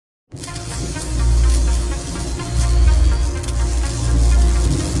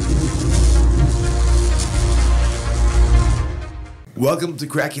Welcome to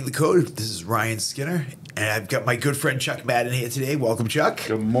Cracking the Code. This is Ryan Skinner, and I've got my good friend Chuck Madden here today. Welcome, Chuck.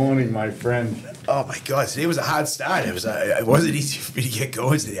 Good morning, my friend. Oh my God, today was a hard start. It wasn't easy for me to get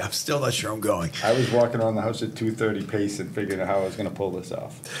going today. I'm still not sure I'm going. I was walking around the house at 2:30 pace and figuring out how I was going to pull this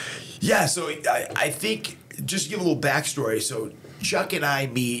off. Yeah, so I think, just to give a little backstory, so Chuck and I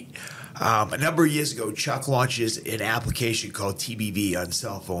meet a number of years ago. Chuck launches an application called TBV on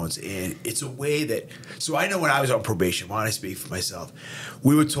cell phones, and it's a way that, so I know when I was on probation, when I speak for myself,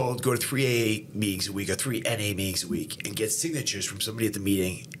 we were told go to 3 AA meetings a week or 3 NA meetings a week and get signatures from somebody at the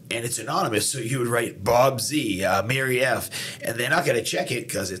meeting, and it's anonymous, so you would write Bob Z, Mary F, and they're not going to check it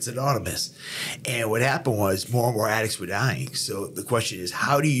because it's anonymous. And what happened was more and more addicts were dying. So the question is,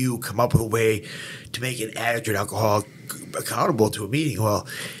 how do you come up with a way to make an addict or an alcoholic accountable to a meeting? Well,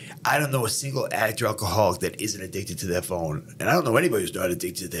 I don't know a single addict or alcoholic that isn't addicted to their phone. And I don't know anybody who's not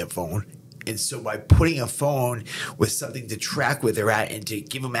addicted to their phone. And so by putting a phone with something to track where they're at and to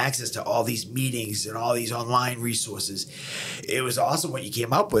give them access to all these meetings and all these online resources, it was awesome what you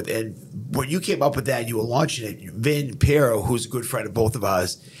came up with. And when you came up with that and you were launching it, Vin Piro, who's a good friend of both of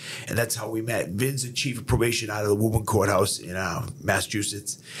us, and that's how we met. Vin's the chief of probation out of the Woburn Courthouse in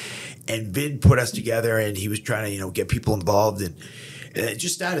Massachusetts. And Vin put us together, and he was trying to, get people involved, and it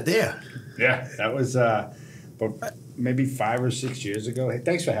just started there. Yeah, that was about maybe 5 or 6 years ago. Hey,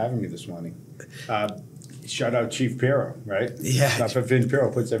 thanks for having me this morning. Shout out Chief Piro, right? Yeah. Not for Vin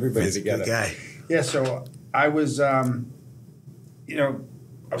Piro, puts everybody Vin's together. a good guy. Yeah, so I was, so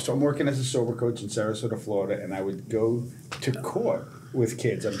I'm working as a sober coach in Sarasota, Florida, and I would go to court with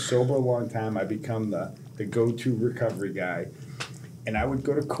kids. I'm sober a long time. I become the go-to recovery guy. And I would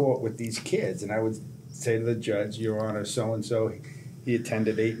go to court with these kids, and I would say to the judge, Your Honor, so-and-so, he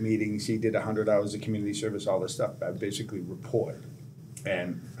attended 8 meetings, he did 100 hours of community service, all this stuff. I basically report.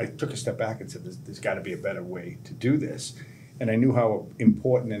 And I took a step back and said, there's got to be a better way to do this. And I knew how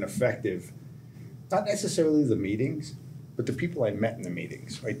important and effective, not necessarily the meetings, but the people I met in the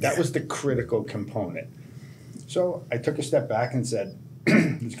meetings, right? That was the critical component. So I took a step back and said,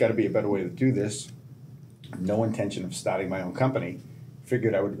 there's got to be a better way to do this. No intention of starting my own company.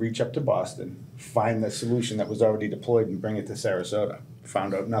 Figured I would reach up to Boston, find the solution that was already deployed and bring it to Sarasota.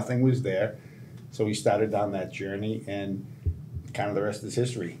 Found out nothing was there, so we started down that journey, and kind of the rest is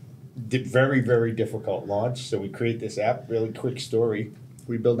history. Very, very difficult launch, so we create this app. Really quick story.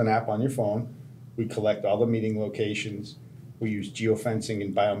 We build an app on your phone. We collect all the meeting locations. We use geofencing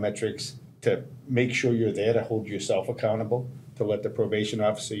and biometrics to make sure you're there, to hold yourself accountable, to let the probation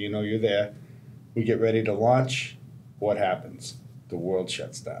officer you're there. We get ready to launch. What happens? The world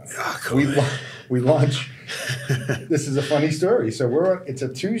shuts down. Oh, cool. We launch. This is a funny story. So it's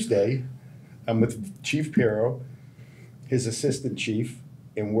a Tuesday. I'm with Chief Piro, his assistant chief,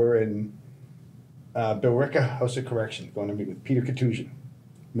 and we're in Billerica House of Correction, going to meet with Peter Katusian,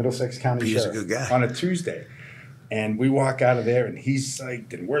 Middlesex County Peter's Sheriff, a good guy. on a Tuesday. And we walk out of there, and he's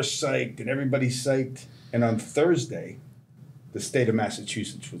psyched, and we're psyched, and everybody's psyched. And on Thursday, the state of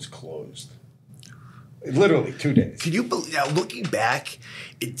Massachusetts was closed. Literally 2 days. Can you believe, now looking back,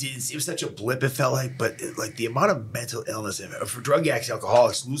 it was such a blip, it felt like, but like the amount of mental illness, for drug addicts,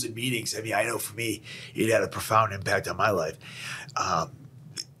 alcoholics, losing meetings, I know for me, it had a profound impact on my life.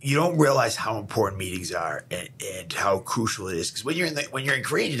 You don't realize how important meetings are and how crucial it is. Because when you're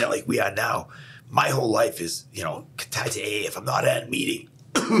ingrained in it like we are now, my whole life is, tied to AA. If I'm not at a meeting,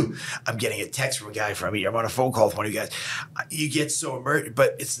 I'm getting a text from a guy from me. I'm on a phone call with one of you guys. You get so immersed,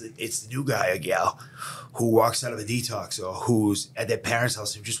 but it's the new guy or gal who walks out of a detox or who's at their parents'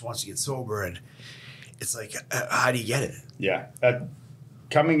 house and just wants to get sober, and it's like, how do you get it? Yeah,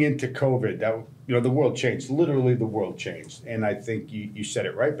 coming into COVID, the world changed. Literally, the world changed, and I think you said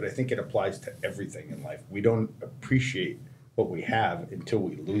it right. But I think it applies to everything in life. We don't appreciate what we have until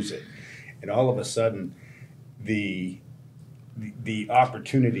we lose it, and all of a sudden, the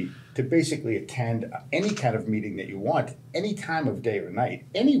opportunity to basically attend any kind of meeting that you want, any time of day or night,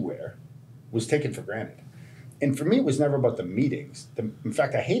 anywhere, was taken for granted. And for me, it was never about the meetings. In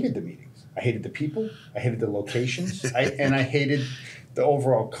fact, I hated the meetings. I hated the people. I hated the locations. And I hated the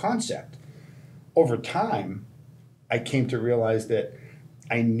overall concept. Over time, I came to realize that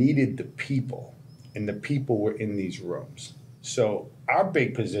I needed the people, and the people were in these rooms. So our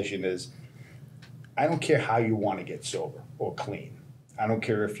big position is, I don't care how you want to get sober or clean. I don't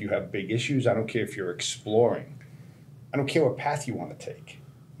care if you have big issues. I don't care if you're exploring. I don't care what path you want to take.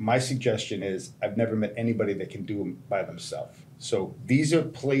 My suggestion is, I've never met anybody that can do them by themselves. So these are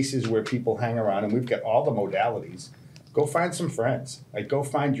places where people hang around, and we've got all the modalities. Go find some friends. Go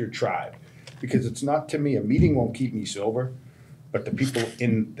find your tribe. Because it's not, to me, a meeting won't keep me sober, but the people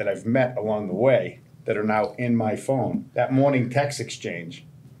that I've met along the way that are now in my phone. That morning text exchange,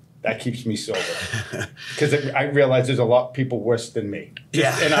 that keeps me sober. Because I realize there's a lot of people worse than me.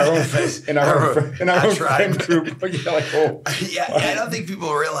 Just in our own friend group. You're like, oh. Yeah, I don't think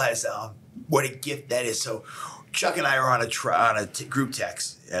people realize what a gift that is. So Chuck and I are on a group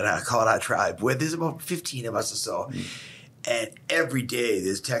text, and I call it our tribe, where there's about 15 of us or so. And every day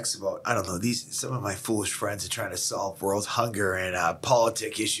there's texts about, I don't know, some of my foolish friends are trying to solve world hunger and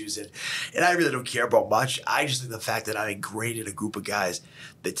politic issues. And I really don't care about much. I just think the fact that I'm ingrained in a group of guys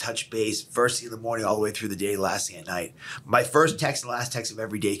that touch base first thing in the morning all the way through the day, last thing at night. My first text and last text of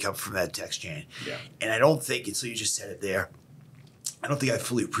every day come from that text chain. Yeah. And I don't think, until you just said it there, I don't think I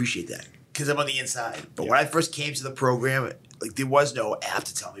fully appreciate that because I'm on the inside. But when I first came to the program, like there was no app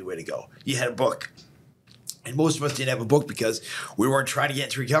to tell me where to go. You had a book. And most of us didn't have a book because we weren't trying to get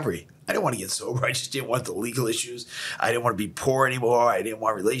into recovery. I didn't want to get sober. I just didn't want the legal issues. I didn't want to be poor anymore. I didn't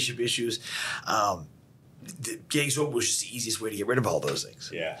want relationship issues. Getting sober was just the easiest way to get rid of all those things.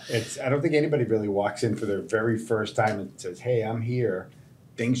 Yeah. I don't think anybody really walks in for their very first time and says, hey, I'm here.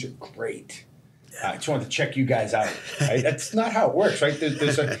 Things are great. I just wanted to check you guys out. Right? That's not how it works, right?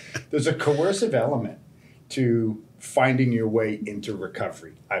 There's a coercive element to finding your way into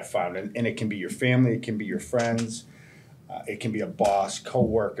recovery, I've found. And it can be your family, it can be your friends, it can be a boss,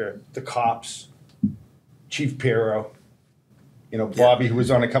 co-worker, the cops, Chief Piro, Bobby, who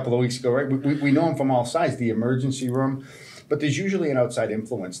was on a couple of weeks ago, right? We know him from all sides, the emergency room, but there's usually an outside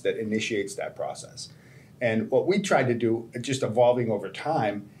influence that initiates that process. And what we tried to do, just evolving over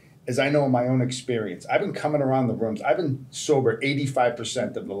time, is I know in my own experience, I've been coming around the rooms. I've been sober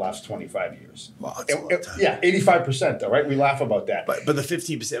 85% of the last 25 years. Wow, that's a long time. Yeah, 85% though, right? We laugh about that. But the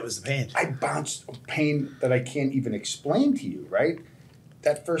 15% was the pain. I bounced pain that I can't even explain to you, right?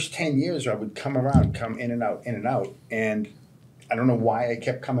 That first 10 years I would come in and out. And I don't know why I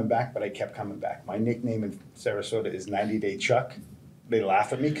kept coming back, but I kept coming back. My nickname in Sarasota is 90-Day Chuck. They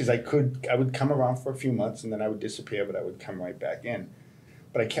laugh at me because I would come around for a few months and then I would disappear, but I would come right back in.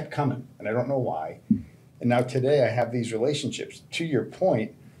 But I kept coming, and I don't know why. And now today I have these relationships. To your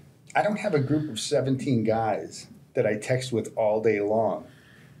point, I don't have a group of 17 guys that I text with all day long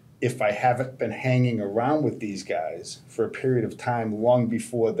if I haven't been hanging around with these guys for a period of time long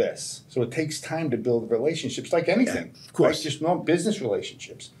before this. So it takes time to build relationships like anything. Yeah, of course. Right? Just not business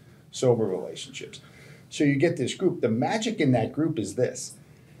relationships, sober relationships. So you get this group. The magic in that group is this.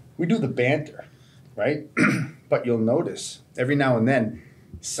 We do the banter, right? But you'll notice every now and then,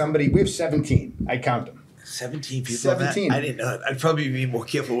 we have 17. I count them. 17 people 17. on that? I didn't know that. I'd probably be more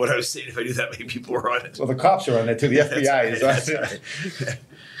careful what I was saying if I knew that many people were on it. Well, the cops are on it too. The FBI is on it.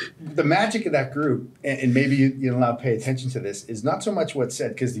 The magic of that group, and maybe you'll not pay attention to this, is not so much what's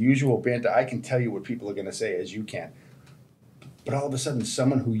said, because the usual banter, I can tell you what people are going to say as you can. But all of a sudden,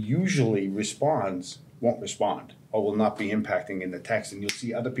 someone who usually responds won't respond or will not be impacting in the text. And you'll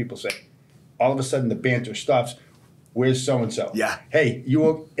see other people say, all of a sudden the banter stops. Where's so-and-so? Yeah. Hey,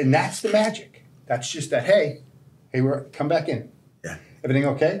 and that's the magic. That's just that, hey, come back in. Yeah. Everything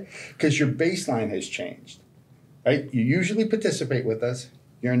okay? Because your baseline has changed, right? You usually participate with us.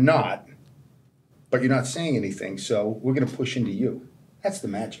 You're not, but you're not saying anything, so we're going to push into you. That's the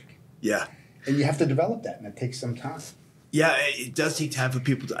magic. Yeah. And you have to develop that, and it takes some time. Yeah, it does take time for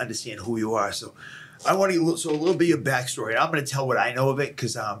people to understand who you are. So I want to a little bit of your backstory. I'm going to tell what I know of it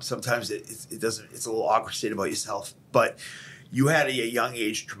because sometimes it doesn't. It's a little awkward to say about yourself. But you had at a young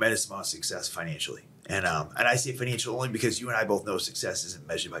age tremendous amount of success financially, and I say financial only because you and I both know success isn't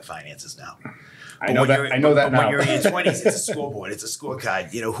measured by finances now. I know that now. When you're in your 20s, it's a scoreboard. It's a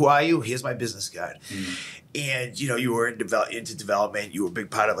scorecard. Who are you? Here's my business card. And you were into development. You were a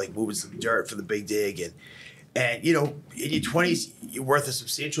big part of moving some dirt for the big dig, and in your 20s, you're worth a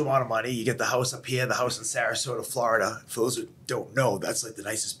substantial amount of money. You get the house up here, the house in Sarasota, Florida. For those who don't know, that's the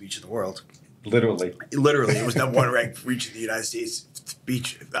nicest beach in the world. Literally. It was number one ranked beach in the United States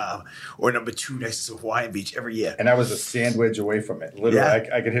beach, or number two next to Hawaiian Beach every year. And I was a sandwich away from it. Literally,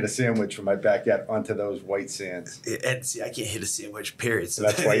 yeah. I could hit a sandwich from my backyard onto those white sands. And see, I can't hit a sandwich, period. So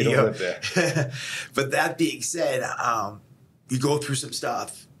that's why you don't live there. But that being said, you go through some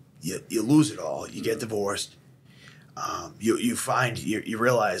stuff. You lose it all. You get divorced. You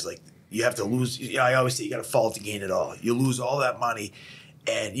realize you have to lose. I always say you got to fall to gain it all. You lose all that money.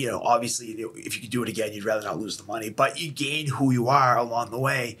 And, obviously, if you could do it again, you'd rather not lose the money. But you gain who you are along the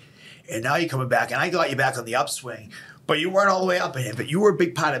way. And now you're coming back. And I got you back on the upswing. But you weren't all the way up in it. But you were a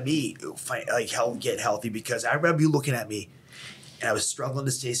big part of me getting healthy because I remember you looking at me. And I was struggling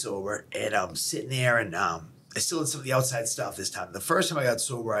to stay sober. And I'm sitting there and I still did some of the outside stuff this time. The first time I got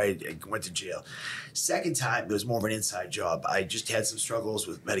sober, I went to jail. Second time, it was more of an inside job. I just had some struggles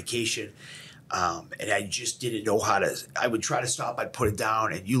with medication. And I just didn't know how to. I would try to stop. I'd put it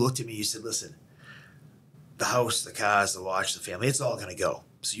down, and you looked at me. You said, "Listen, the house, the cars, the watch, the family, it's all gonna go.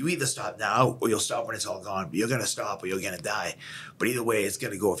 So you either stop now or you'll stop when it's all gone. You're gonna stop or you're gonna die. But either way, it's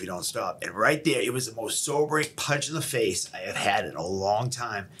gonna go if you don't stop." And right there, it was the most sobering punch in the face I have had in a long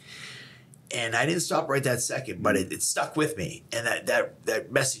time. And I didn't stop right that second, but it stuck with me, and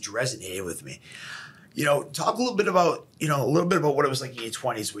that message resonated with me. Talk a little bit about what it was like in your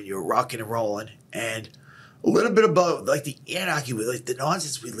 20s when you were rocking and rolling, and a little bit about like the anarchy, like the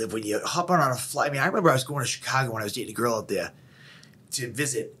nonsense we live when you hop on a flight. I mean, I remember I was going to Chicago when I was dating a girl out there to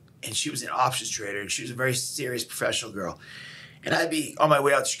visit, and she was an options trader, and she was a very serious professional girl. And I'd be on my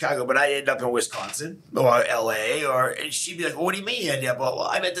way out to Chicago, but I'd end up in Wisconsin or LA, and she'd be like, "Well, what do you mean you end up?" "Well,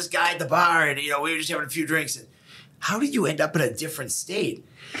 I met this guy at the bar, and we were just having a few drinks." And how did you end up in a different state?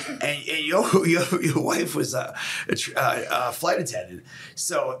 And your wife was a flight attendant,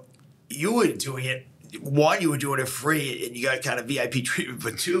 so you were doing it. One, you were doing it free, and you got kind of VIP treatment.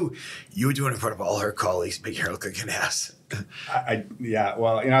 But two, you were doing it in front of all her colleagues, making her look like an ass.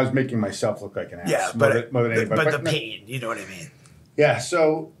 Well, I was making myself look like an ass. Yeah, more than anybody. But the pain, you know what I mean? Yeah.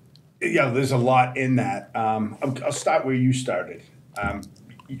 So, there's a lot in that. I'll start where you started.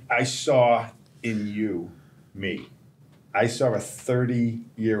 I saw in you me. I saw a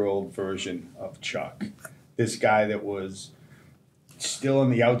 30-year-old version of Chuck. This guy that was still on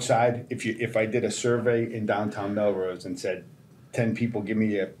the outside. If I did a survey in downtown Melrose and said 10 people give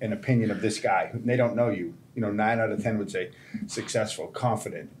me an opinion of this guy, and they don't know you, 9 out of 10 would say successful,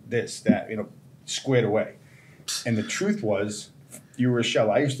 confident, this, that, squared away. And the truth was, you were a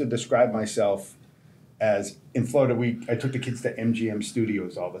shell. I used to describe myself as, in Florida, I took the kids to MGM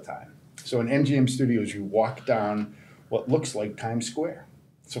Studios all the time. So in MGM Studios, you walk down what looks like Times Square.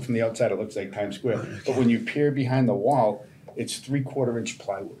 So from the outside, it looks like Times Square. Okay. But when you peer behind the wall, it's 3/4-inch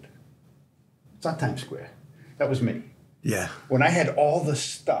plywood. It's not Times Square. That was me. Yeah. When I had all the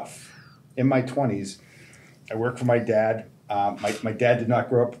stuff in my 20s, I worked for my dad. My dad did not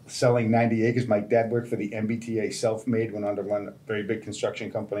grow up selling 90 acres. My dad worked for the MBTA, self-made, went on to run a very big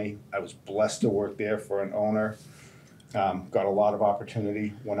construction company. I was blessed to work there for an owner. Got a lot of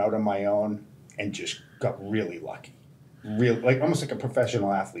opportunity, went out on my own, and just got really lucky. Almost like a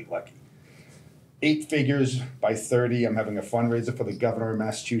professional athlete lucky. 8 figures by 30. I'm having a fundraiser for the governor of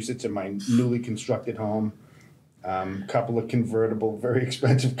Massachusetts in my newly constructed home. Couple of convertible, very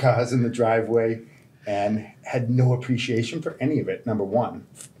expensive cars in the driveway, and had no appreciation for any of it. Number one,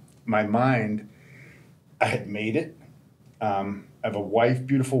 my mind, I had made it. I have a wife,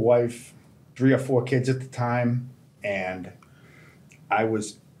 beautiful wife, 3 or 4 kids at the time, and I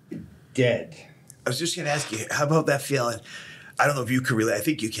was dead. I was just going to ask you, how about that feeling? I don't know if you can relate. I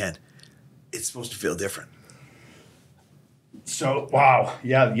think you can. It's supposed to feel different. So, wow.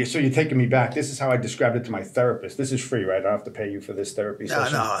 Yeah. So you're taking me back. This is how I described it to my therapist. This is free, right? I don't have to pay you for this therapy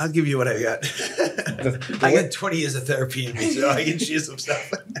session. No, I'll give you what I got. I got 20 years of therapy in me, so I can share some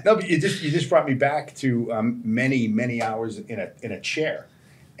stuff. No, but you just brought me back to many hours in a chair.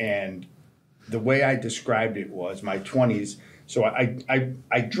 And the way I described it was my 20s. So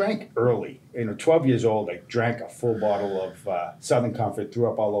I drank early. 12 years old, I drank a full bottle of Southern Comfort,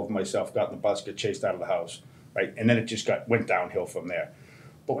 threw up all over myself, got in the bus, got chased out of the house, right? And then it just went downhill from there.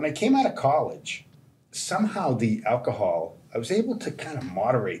 But when I came out of college, somehow the alcohol, I was able to kind of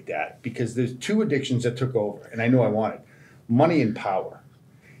moderate that because there's 2 addictions that took over, and I knew I wanted money and power.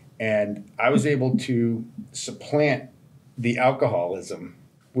 And I was able to supplant the alcoholism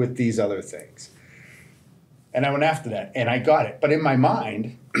with these other things. And I went after that, and I got it. But in my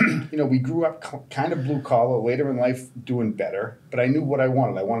mind, we grew up kind of blue collar, later in life doing better, but I knew what I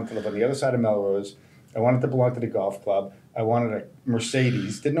wanted. I wanted to live on the other side of Melrose. I wanted to belong to the golf club. I wanted a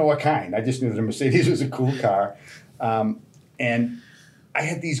Mercedes. Didn't know what kind. I just knew that a Mercedes was a cool car. And I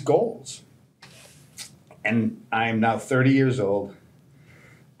had these goals. And I'm now 30 years old.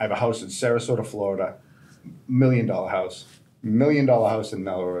 I have a house in Sarasota, Florida, $1 million house, $1 million house in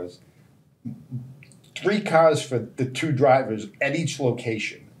Melrose. 3 cars for the 2 drivers at each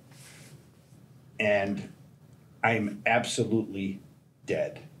location. And I'm absolutely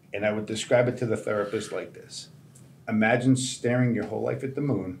dead. And I would describe it to the therapist like this. Imagine staring your whole life at the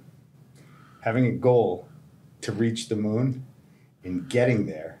moon, having a goal to reach the moon, and getting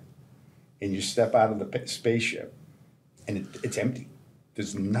there, and you step out of the spaceship, and it's empty.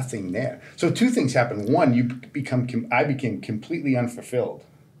 There's nothing there. So 2 things happen. One, I became completely unfulfilled.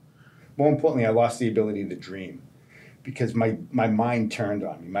 More importantly, I lost the ability to dream because my mind turned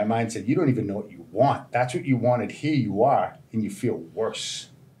on me. My mind said, you don't even know what you want. That's what you wanted. Here you are, and you feel worse.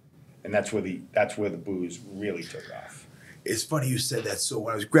 And that's where the booze really took off. It's funny you said that. So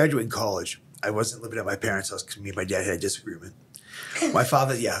when I was graduating college, I wasn't living at my parents' house because me and my dad had a disagreement. My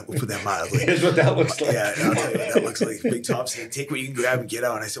father, we'll put that mildly. Here's what that looks like. Yeah, I'll tell you what that looks like. Big Tom said, take what you can grab and get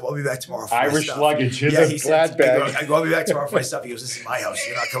out. And I said, well, I'll be back tomorrow for my Irish stuff. luggage. Here's he a said, glad bag. I go, I'll be back tomorrow for my stuff. He goes, this is my house.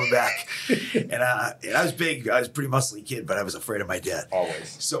 You're not coming back. And I was big. I was a pretty muscly kid, but I was afraid of my dad.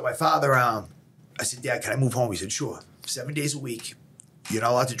 Always. So my father, I said, Dad, can I move home? He said, sure. 7 days a week. You're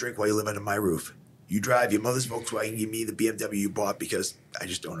not allowed to drink while you live under my roof. You drive your mother's Volkswagen, give me the BMW you bought because I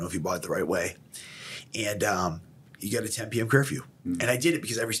just don't know if you bought it the right way. And you got a 10 p.m. curfew. And I did it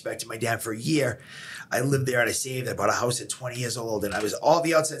because I respected my dad for a year. I lived there and I saved. I bought a house at 20 years old and I was all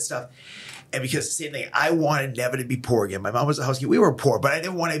the outside stuff. And because the same thing, I wanted never to be poor again. My mom was a housekeeper. We were poor, but I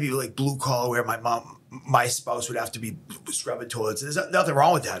didn't want to be like blue collar where my spouse would have to be scrubbing toilets. And there's nothing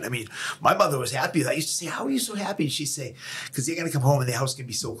wrong with that. I mean, my mother was happy. I used to say, how are you so happy? And she'd say, because they're going to come home and the house can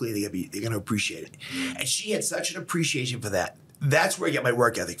be so clean, they're going to appreciate it. And she had such an appreciation for that. That's where I get my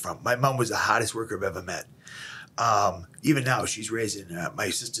work ethic from. My mom was the hardest worker I've ever met. Even now, she's raising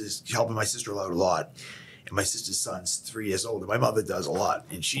helping my sister out a lot. And my sister's son's 3 years old. And my mother does a lot.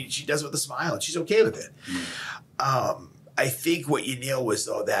 And she does it with a smile, and she's okay with it. I think what you nailed was,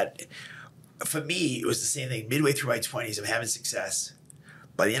 though, that for me, it was the same thing. Midway through my 20s, I'm having success.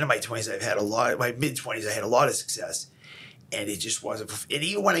 By the end of my 20s, my mid-20s, I had a lot of success. And it just wasn't. And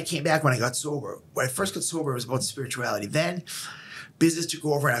even when I came back, when I got sober, when I first got sober, it was about spirituality. Then business took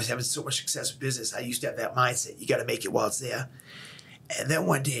over and I was having so much success with business. I used to have that mindset. You got to make it while it's there. And then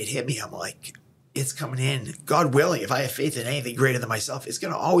one day it hit me. I'm like, it's coming in. God willing, if I have faith in anything greater than myself, it's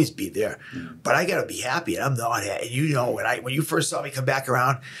going to always be there. But I got to be happy, and I'm not. And you know, when you first saw me come back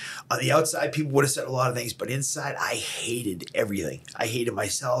around, on the outside, people would have said a lot of things, but inside, I hated everything. I hated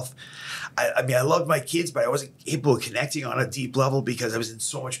myself. I mean, I loved my kids, but I wasn't able of connecting on a deep level because I was in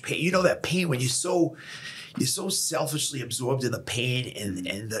so much pain. You know that pain when you're so selfishly absorbed in the pain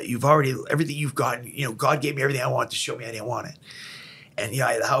and you've already, everything you've gotten, you know, God gave me everything I wanted to show me I didn't want it. And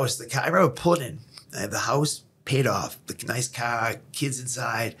I had the house, the car. I remember pulling in. I had the house paid off, the nice car, kids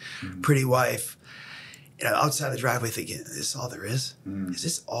inside, pretty wife. And I'm outside the driveway thinking, is this all there is? Is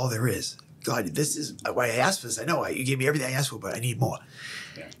this all there is? God, this is why I asked for this. I know you gave me everything I asked for, but I need more.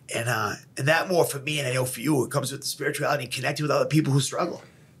 Yeah. And that more for me, and I know for you, it comes with the spirituality and connecting with other people who struggle.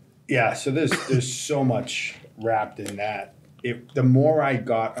 Yeah, so there's so much wrapped in that. The more I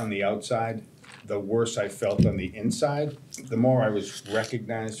got on the outside, the worse I felt on the inside. The more I was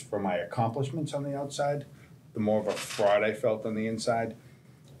recognized for my accomplishments on the outside, the more of a fraud I felt on the inside.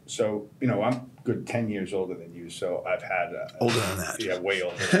 So, you know, I'm good 10 years older than you, so I've had older than that. Yeah, way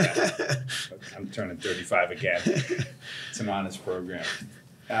older than that. I'm turning 35 again. It's an honest program.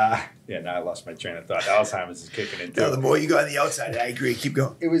 Now I lost my train of thought. Alzheimer's is kicking in too. No, the more you go on the outside, I agree. Keep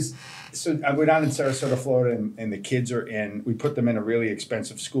going. So we're down in Sarasota, Florida, and the kids are we put them in a really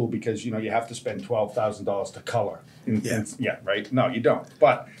expensive school because, you know, you have to spend $12,000 to color. Right? No, you don't.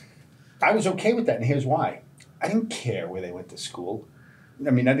 But I was okay with that, and here's why. I didn't care where they went to school. I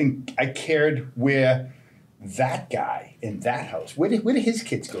mean, I cared where that guy in that house, where did his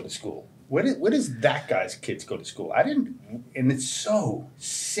kids go to school? Where does that guy's kids go to school? And it's so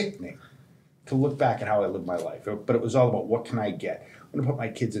sickening to look back at how I lived my life. But it was all about what can I get? I'm going to put my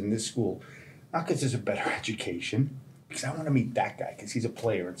kids in this school, not because there's a better education, because I want to meet that guy because he's a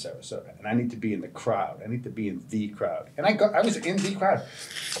player in Sarasota, and I need to be in the crowd. I need to be in the crowd. And I was in the crowd.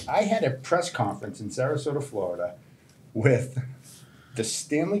 I had a press conference in Sarasota, Florida, with the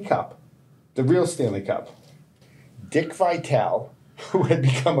Stanley Cup, the real Stanley Cup, Dick Vitale, who had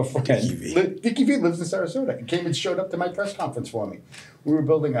become a friend. Dickie V lives in Sarasota and came and showed up to my press conference for me. We were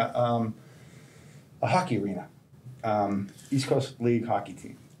building a hockey arena, East Coast League hockey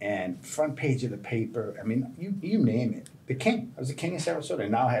team, and front page of the paper. I mean, you name it. The king. I was the king of Sarasota,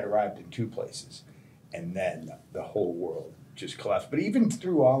 and now I had arrived in two places, and then the whole world just collapsed. But even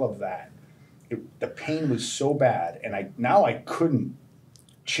through all of that, the pain was so bad, and I couldn't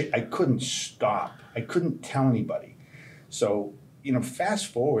stop. I couldn't tell anybody. So, you know, fast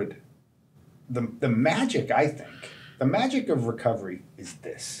forward, the magic, I think, the magic of recovery is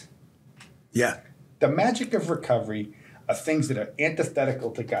this. Yeah. The magic of recovery are things that are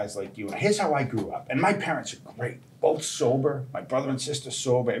antithetical to guys like you. And here's how I grew up. And my parents are great. Both sober. My brother and sister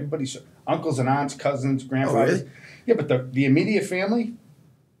sober. Everybody's uncles and aunts, cousins, grandfathers. Oh, really? Yeah, but the immediate family,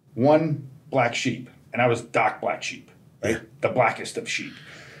 one black sheep. And I was dark black sheep, right? Yeah. The blackest of sheep.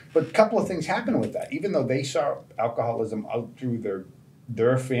 But a couple of things happened with that. Even though they saw alcoholism out through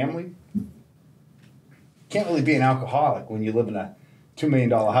their family, you can't really be an alcoholic when you live in a $2 million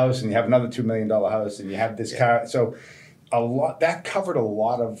house and you have another $2 million house and you have this car. So that covered a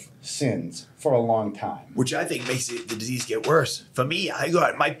lot of sins for a long time. Which I think makes the disease get worse. For me,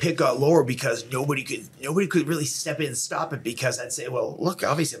 my pick got lower because nobody could really step in and stop it, because I'd say, well, look,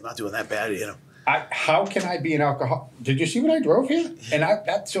 obviously I'm not doing that bad, you know. How can I be an alcoholic? Did you see what I drove here?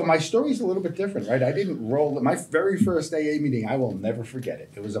 And so my story's a little bit different, right? I didn't roll. My very first AA meeting, I will never forget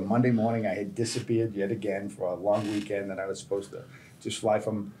it. It was a Monday morning. I had disappeared yet again for a long weekend that I was supposed to just fly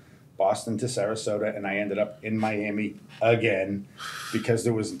from Boston to Sarasota, and I ended up in Miami again because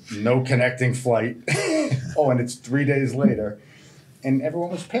there was no connecting flight. Oh, and it's 3 days later. And everyone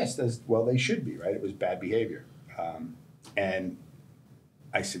was pissed, as well they should be, right? It was bad behavior. And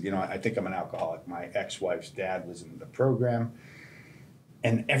I said, I think I'm an alcoholic. My ex-wife's dad was in the program.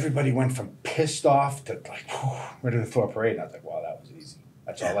 And everybody went from pissed off to like, ready to throw a parade. And I was like, wow, that was easy.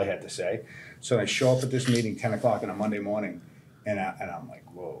 That's all I had to say. So I show up at this meeting, 10 o'clock on a Monday morning, and I'm like,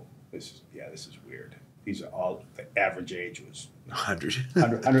 whoa. This is weird. These are all, the average age was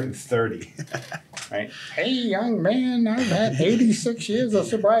 130, right? Hey, young man, I've had 86 years of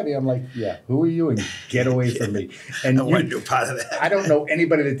sobriety. I'm like, yeah, who are you? And get away from me. And I want to be part of that. I don't know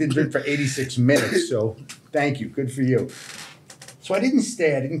anybody that didn't drink for 86 minutes, so thank you. Good for you. So I didn't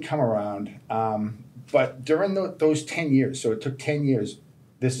stay. I didn't come around. But during those 10 years, so it took 10 years,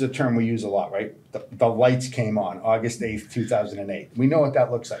 this is a term we use a lot, right? The lights came on August 8th, 2008. We know what that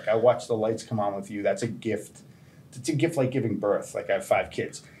looks like. I watched the lights come on with you. That's a gift. It's a gift like giving birth. Like I have 5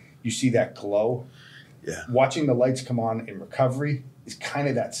 kids. You see that glow? Yeah. Watching the lights come on in recovery is kind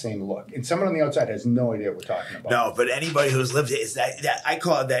of that same look. And someone on the outside has no idea what we're talking about. No, but anybody who's lived it is that I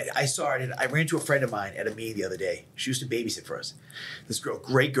call it that. I saw it. I ran into a friend of mine at a meeting the other day. She used to babysit for us. This girl,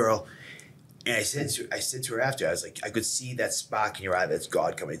 great girl. And I said to her after, I was like, I could see that spark in your eye. That's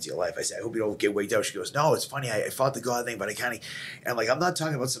God coming into your life. I said, I hope you don't get waked out. She goes, no, it's funny. I fought the God thing, but I kind of, and I'm like, I'm not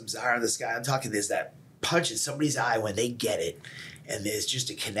talking about some czar in the sky. I'm talking, there's that punch in somebody's eye when they get it. And there's just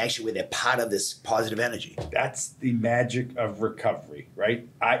a connection where they're part of this positive energy. That's the magic of recovery, right?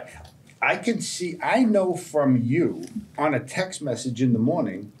 I can see, I know from you on a text message in the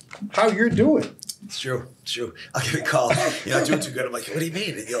morning how you're doing. It's true. I'll give you a call. You're not doing too good. I'm like, what do you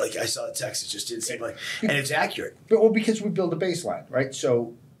mean? And you're like, I saw the text. It just didn't seem like, and it's accurate. Well, because we build a baseline, right?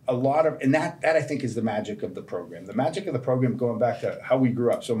 So a lot of, and that I think is the magic of the program. The magic of the program, going back to how we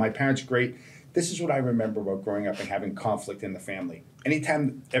grew up. So my parents, great. This is what I remember about growing up and having conflict in the family.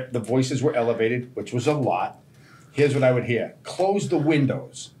 Anytime the voices were elevated, which was a lot, here's what I would hear. Close the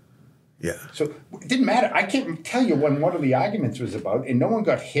windows. Yeah. So it didn't matter. I can't tell you when one of the arguments was about, and no one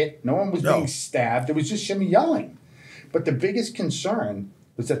got hit. No one was being stabbed. It was just him yelling. But the biggest concern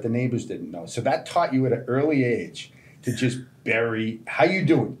was that the neighbors didn't know. So that taught you at an early age to just bury, how you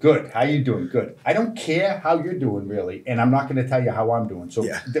doing? Good. How you doing? Good. I don't care how you're doing, really, and I'm not going to tell you how I'm doing. So,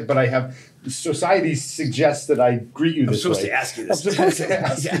 but I have, society suggests that I greet you this way. I'm supposed to ask you this. I'm supposed to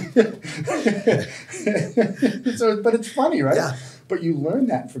ask you. So, but it's funny, right? Yeah. But you learn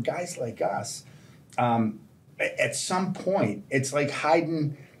that for guys like us. At some point, it's like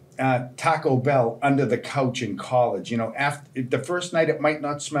hiding Taco Bell under the couch in college. After the first night, it might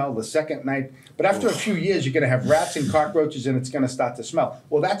not smell. The second night, but after a few years, you're going to have rats and cockroaches, and it's going to start to smell.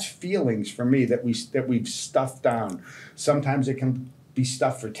 Well, that's feelings for me that we've stuffed down. Sometimes it can be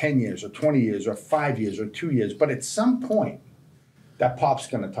stuffed for 10 years or 20 years or 5 years or 2 years. But at some point, that pop's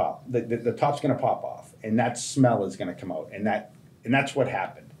going to top. The top's going to pop off, and that smell is going to come out, and that's what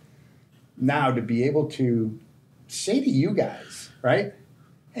happened. Now, to be able to say to you guys, right?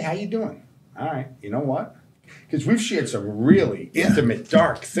 Hey, how you doing? All right. You know what? Because we've shared some really intimate,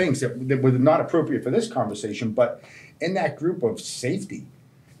 dark things that were not appropriate for this conversation, but in that group of safety,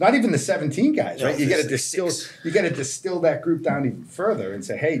 not even the 17 guys, right? You got to distill that group down even further and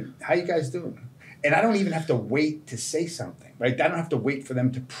say, hey, how you guys doing? And I don't even have to wait to say something, right? I don't have to wait for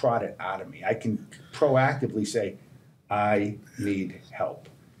them to prod it out of me. I can proactively say, I need help.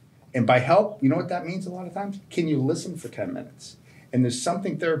 And by help, you know what that means a lot of times? Can you listen for 10 minutes? And there's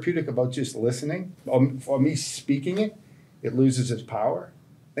something therapeutic about just listening. Or me speaking it, it loses its power.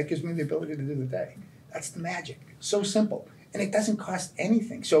 That gives me the ability to do the day. That's the magic. So simple. And it doesn't cost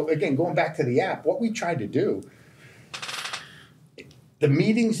anything. So again, going back to the app, what we tried to do, the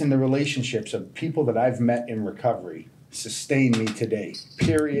meetings and the relationships of people that I've met in recovery sustain me today.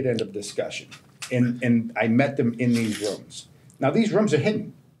 Period. End of discussion. And I met them in these rooms. Now, these rooms are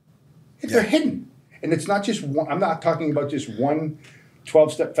hidden. They're hidden. And it's not just one. I'm not talking about just one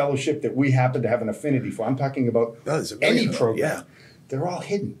 12-step fellowship that we happen to have an affinity for. I'm talking about any program. Yeah. They're all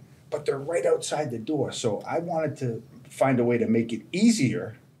hidden, but they're right outside the door. So I wanted to find a way to make it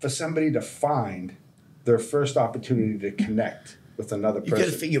easier for somebody to find their first opportunity to connect with another You got to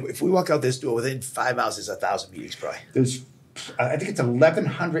person. figure, if we walk out this door, within 5 miles, there's 1,000 meetings probably. There's, I think it's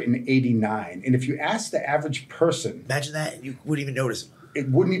 1,189, and if you ask the average person, Imagine that, and you wouldn't even notice them. it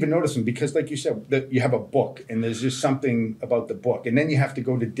wouldn't even notice them because, like you said, that you have a book, and there's just something about the book, and then you have to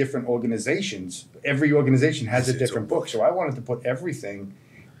go to different organizations. Every organization has a different book, so I wanted to put everything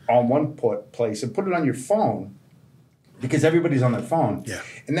on one place and put it on your phone because everybody's on their phone,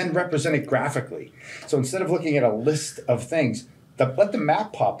 and then represent it graphically. So instead of looking at a list of things, let the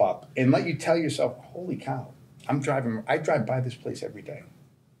map pop up and let you tell yourself, "Holy cow! I drive by this place every day.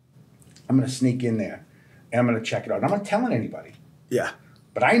 I'm going to sneak in there, and I'm going to check it out. And I'm not telling anybody." Yeah.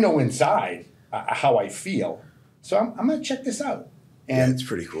 But I know inside how I feel. So I'm going to check this out. And it's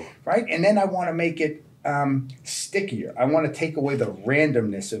pretty cool. Right? And then I want to make it stickier. I want to take away the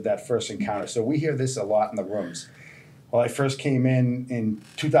randomness of that first encounter. So we hear this a lot in the rooms. Well, I first came in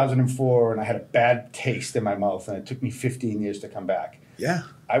 2004, and I had a bad taste in my mouth, and it took me 15 years to come back. Yeah.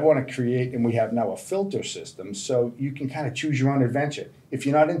 I want to create, and we have now a filter system, so you can kind of choose your own adventure. If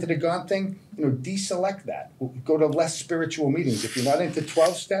you're not into the God thing, deselect that. Go to less spiritual meetings. If you're not into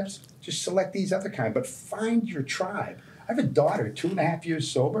 12 steps, just select these other kind. But find your tribe. I have a daughter, 2.5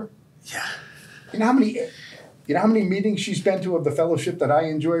 years sober. Yeah. You know how many meetings she's been to of the fellowship that I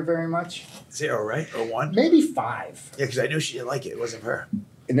enjoy very much? 0, right? Or 1? Maybe 5. Yeah, because I knew she didn't like it. It wasn't her.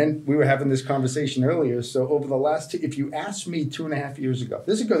 And then we were having this conversation earlier. So over the last if you asked me 2.5 years ago,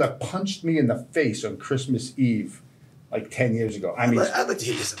 this is a girl that punched me in the face on Christmas Eve, like 10 years ago. I mean, I'd like to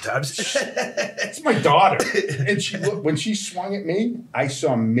hit you sometimes. It's my daughter. And when she swung at me, I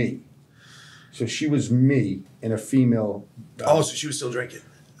saw me. So she was me in a female. So she was still drinking.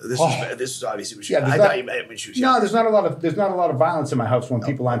 This was obviously when she was. Yeah, I thought you meant when she was young. No, there's not a lot of violence in my house when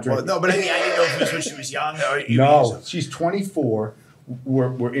people aren't drinking. Well, no, but I mean, I didn't know if it was when she was young or. No, she's 24.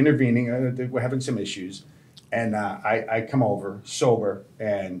 We're intervening. We're having some issues, and I come over sober,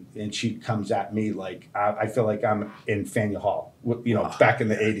 and she comes at me like I feel like I'm in Faneuil Hall, back in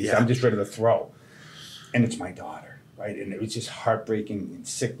the 80s. Yeah. I'm just ready to throw, and it's my daughter, right? And it was just heartbreaking and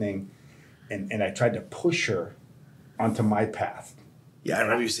sickening, and I tried to push her onto my path. Yeah, I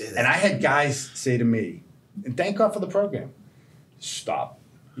remember you saying that. And I had guys say to me, and thank God for the program, stop.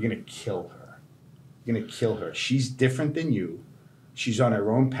 You're going to kill her. You're going to kill her. She's different than you. She's on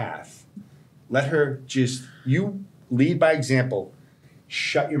her own path. Let her you lead by example.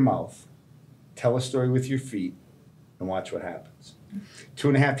 Shut your mouth. Tell a story with your feet and watch what happens.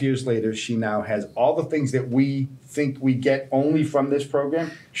 2.5 years later, she now has all the things that we think we get only from this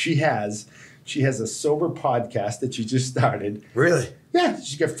program. She has a sober podcast that she just started. Really? Yeah,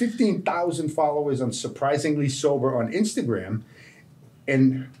 she's got 15,000 followers on Surprisingly Sober on Instagram.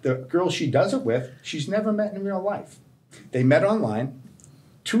 And the girl she does it with, she's never met in real life. They met online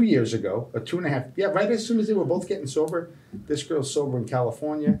 2 years ago, or 2.5. Yeah, right as soon as they were both getting sober. This girl's sober in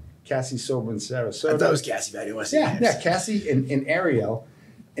California. Cassie's sober in Sarasota. I thought it was Cassie, but I didn't want to say names. Yeah, Cassie and Ariel.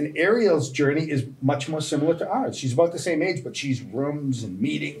 And Ariel's journey is much more similar to ours. She's about the same age, but she's rooms and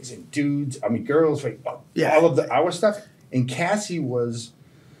meetings and dudes. I mean, girls, right? All of our stuff. And Cassie was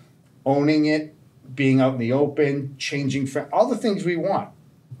owning it, being out in the open, changing, all the things we want.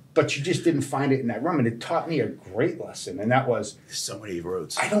 But she just didn't find it in that room. And it taught me a great lesson. And that was, there's so many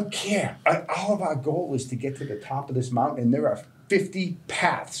roads. I don't care. All of our goal is to get to the top of this mountain. And there are 50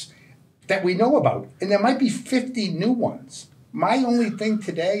 paths that we know about. And there might be 50 new ones. My only thing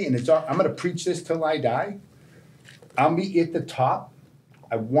today, and I'm going to preach this till I die, I'll meet you at the top.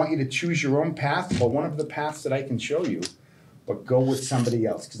 I want you to choose your own path or one of the paths that I can show you, but go with somebody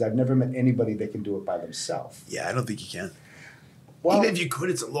else because I've never met anybody that can do it by themselves. Yeah, I don't think you can. Well, even if you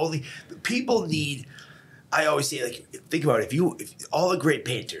could, it's a lonely. People need. I always say, like, think about it. If all the great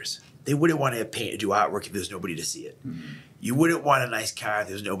painters, they wouldn't want to do artwork if there's nobody to see it. Mm-hmm. You wouldn't want a nice car if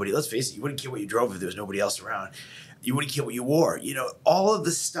there's nobody. Let's face it, you wouldn't care what you drove if there was nobody else around. You wouldn't care what you wore. All of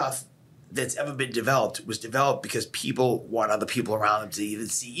the stuff that's ever been developed was developed because people want other people around them to even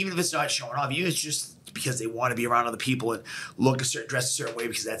see, even if it's not showing off. Even if it's just because they want to be around other people and dress a certain way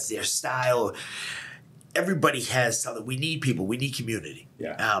because that's their style. Everybody has something. We need people. We need community.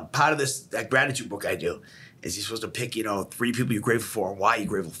 Yeah. Part of that gratitude book I do is you're supposed to pick, 3 people you're grateful for and why you're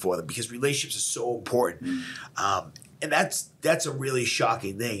grateful for them because relationships are so important. And that's a really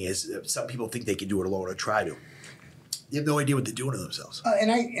shocking thing is that some people think they can do it alone or try to. You have no idea what they're doing to themselves.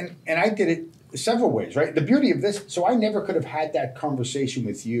 And I did it several ways, right? The beauty of this, so I never could have had that conversation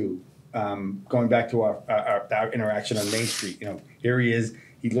with you going back to our interaction on Main Street. Here he is.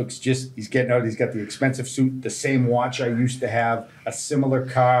 He's getting out. He's got the expensive suit, the same watch I used to have, a similar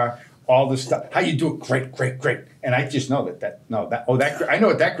car, all this stuff. How you do it? Great, great, great. And I just know I know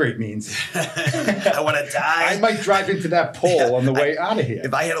what that great means. I want to die. I might drive into that pole on the way out of here.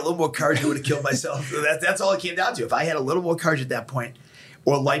 If I had a little more courage, I would have killed myself. That's all it came down to. If I had a little more courage at that point,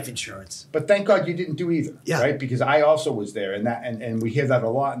 or life insurance. But thank God you didn't do either, right? Because I also was there, and we hear that a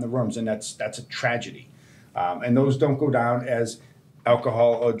lot in the rooms, and that's a tragedy. And those don't go down as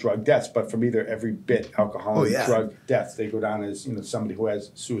alcohol or drug deaths, but from either every bit alcohol and drug deaths, they go down as somebody who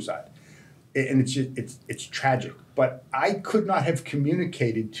has suicide, and it's tragic. But I could not have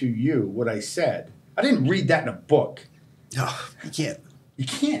communicated to you what I said. I didn't read that in a book. No, you can't. You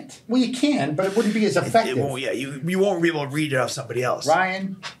can't. Well, you can, but it wouldn't be as effective. It won't, you won't be able to read it off somebody else.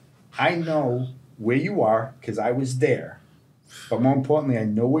 Ryan, I know where you are because I was there. But more importantly, I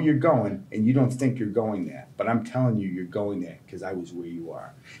know where you're going, and you don't think you're going there. But I'm telling you, you're going there because I was where you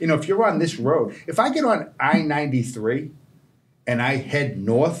are. If you're on this road, if I get on I-93 and I head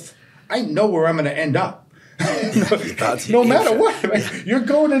north, I know where I'm going to end up. No matter what. You're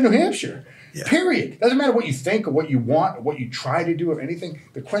going to New Hampshire. Yeah. Period. Doesn't matter what you think or what you want or what you try to do or anything.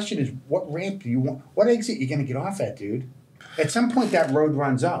 The question is, what ramp do you want? What exit are you going to get off at, dude? At some point, that road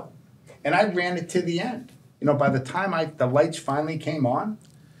runs out. And I ran it to the end. By the time the lights finally came on,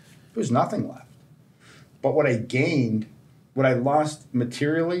 there was nothing left. But what I gained, what I lost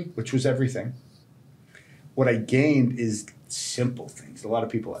materially, which was everything, what I gained is simple things. A lot of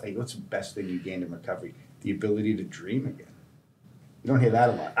people, hey, what's the best thing you gained in recovery? The ability to dream again. You don't hear that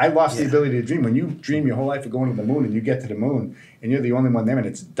a lot. I lost the ability to dream. When you dream your whole life of going to the moon and you get to the moon and you're the only one there and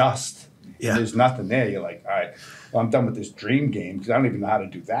it's dust and there's nothing there, you're like, all right, well, I'm done with this dream game because I don't even know how to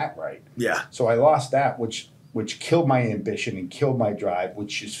do that right. Yeah. So I lost that, which killed my ambition and killed my drive,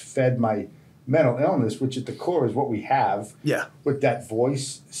 which just fed my mental illness, which at the core is what we have. Yeah. With that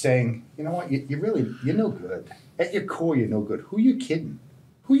voice saying, you know what, you're no good. At your core, you're no good. Who you kidding?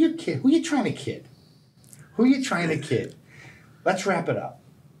 Who you trying to kid? Who you trying to kid? Let's wrap it up.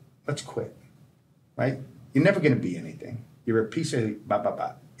 Let's quit, right? You're never going to be anything. You're a piece of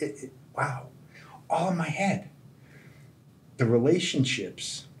wow. All in my head. The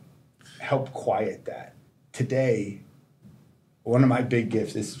relationships help quiet that. Today, one of my big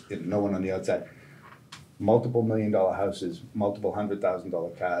gifts is no one on the outside. Multiple $1 million houses, multiple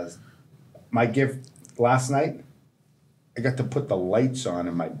 $100,000 cars. My gift last night, I got to put the lights on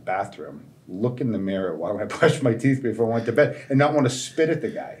in my bathroom, look in the mirror while I brush my teeth before I went to bed, and not want to spit at the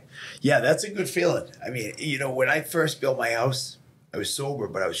guy. Yeah, that's a good feeling. I mean, when I first built my house, I was sober,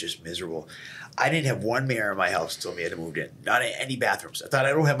 but I was just miserable. I didn't have one mirror in my house until we had moved in. Not in any bathrooms. I thought I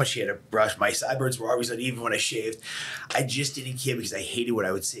don't have much hair to brush. My sideburns were always uneven when I shaved. I just didn't care because I hated what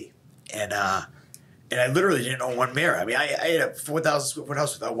I would see. And I literally didn't own one mirror. I mean, I had a 4,000 square foot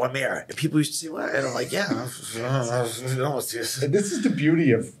house without one mirror. And people used to say, well, and I'm like, yeah. And this is the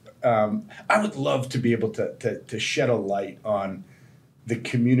beauty of, I would love to be able to shed a light on the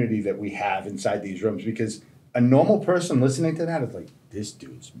community that we have inside these rooms, because a normal person listening to that is like, this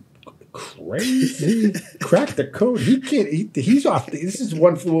dude's crazy. Crack the code. He can't eat. He's off. This is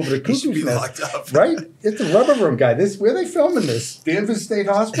one flew over the cuckoo's nest. He should be locked up. Right? It's a rubber room guy. Where are they filming this? Danvers State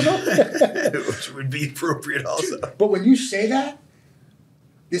Hospital? Which would be appropriate also. But when you say that,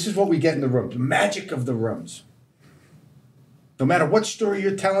 this is what we get in the rooms. Magic of the rooms. No matter what story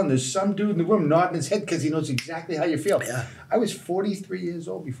you're telling, there's some dude in the room nodding his head because he knows exactly how you feel. Yeah. I was 43 years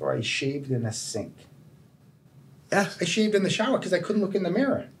old before I shaved in a sink. Yeah. I shaved in the shower because I couldn't look in the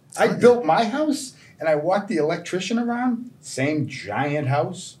mirror. I built my house, and I walked the electrician around, same giant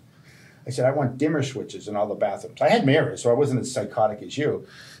house. I said, I want dimmer switches in all the bathrooms. I had mirrors, so I wasn't as psychotic as you.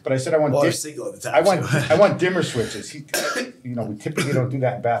 But I said, I want I was single at the time. I want dimmer switches. We typically don't do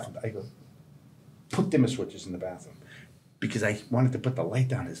that in bathrooms. I go, put dimmer switches in the bathroom. Because I wanted to put the light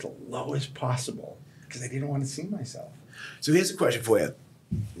down as low as possible because I didn't want to see myself. So here's a question for you.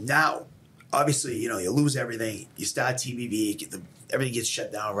 Now, obviously, you lose everything. You start TBV, everything gets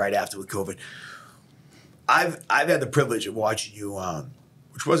shut down right after with COVID. I've had the privilege of watching you,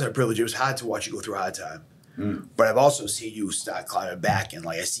 which wasn't a privilege. It was hard to watch you go through a hard time. But I've also seen you start climbing back, and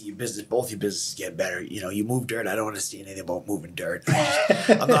I see your business, both your businesses get better. You move dirt. I don't understand anything about moving dirt.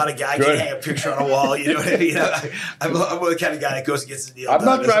 I'm not a guy who can hang a picture on a wall. You know what I mean? I'm the kind of guy that goes and gets the deal. I'm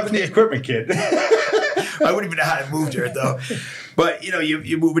not driving the equipment, kid. I wouldn't even know how to move dirt though. But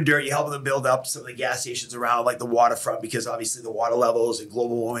you're moving dirt. You're helping them build up some of the gas stations around, like the waterfront, because obviously the water levels and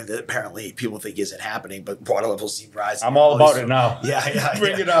global warming that apparently people think isn't happening, but water levels seem rising. I'm all about it now. Yeah.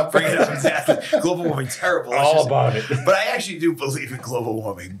 Bring it up. Exactly. Global warming, terrible. All about it. But I actually do believe in global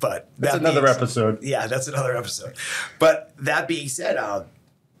warming. But that's another episode. Yeah, that's another episode. But that being said,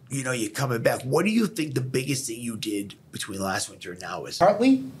 you're coming back. What do you think the biggest thing you did between last winter and now is?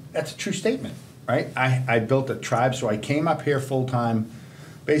 Partly, that's a true statement, right? I built a tribe, so I came up here full time,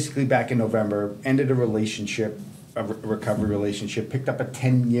 basically back in November, ended a relationship, a recovery relationship, picked up a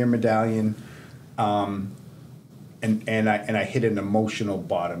 10-year medallion, and I hit an emotional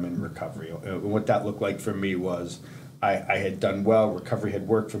bottom in recovery. What that looked like for me was I had done well. Recovery had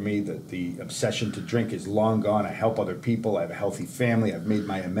worked for me. The obsession to drink is long gone. I help other people. I have a healthy family. I've made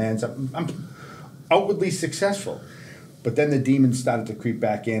my amends. I'm outwardly successful. But then the demons started to creep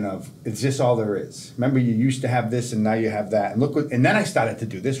back in of, is this all there is? Remember, you used to have this and now you have that. And then I started to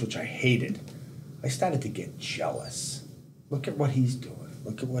do this, which I hated. I started to get jealous. Look at what he's doing.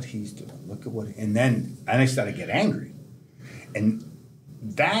 Look at what he's doing. Look at what, and then I started to get angry. And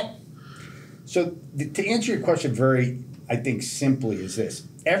that, so to answer your question very, I think simply is this.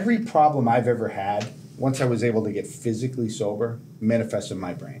 Every problem I've ever had, once I was able to get physically sober, manifested in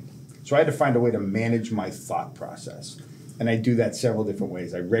my brain. So I had to find a way to manage my thought process. And I do that several different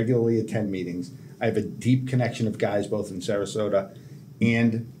ways. I regularly attend meetings. I have a deep connection of guys both in Sarasota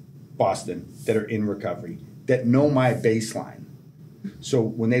and Boston that are in recovery that know my baseline. So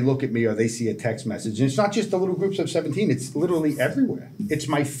when they look at me or they see a text message, and it's not just the little groups of 17, it's literally everywhere. It's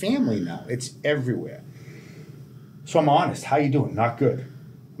my family now. It's everywhere. So I'm honest. How you doing? Not good.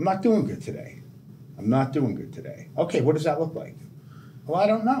 I'm not doing good today. I'm not doing good today. Okay, what does that look like? Well, I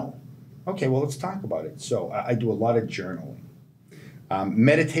don't know. Okay, well, let's talk about it. So I do a lot of journaling.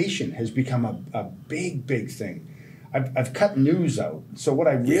 Meditation has become a big, big thing. I've cut news out. So what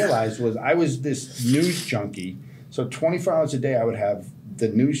I realized was I was this news junkie. So 24 hours a day, I would have the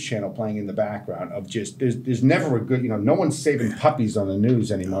news channel playing in the background of just, there's never a good, no one's saving puppies on the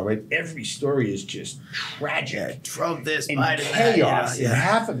news anymore, right? Every story is just tragic. Yeah, Trump this, and Biden chaos, that, and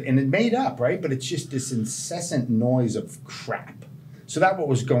half of it, and it made up, right? But it's just this incessant noise of crap. So that's what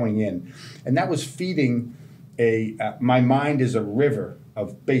was going in. And that was feeding my mind is a river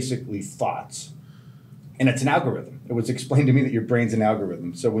of basically thoughts. And it's an algorithm. It was explained to me that your brain's an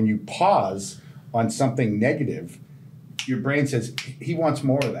algorithm. So when you pause on something negative, your brain says, he wants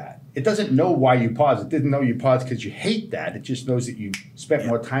more of that. It doesn't know why you pause. It didn't know you paused because you hate that. It just knows that you spent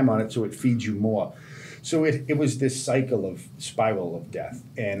more time on it, so it feeds you more. So it was this spiral of death.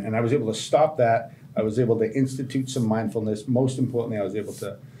 And I was able to stop that. I was able to institute some mindfulness. Most importantly, I was able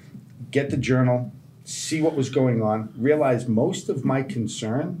to get the journal, see what was going on, realize most of my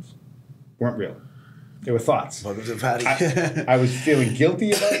concerns weren't real. They were thoughts. I was feeling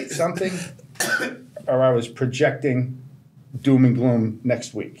guilty about something, or I was projecting doom and gloom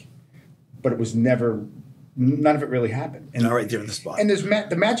next week. But it was never, none of it really happened. And not right there in the spot. And there's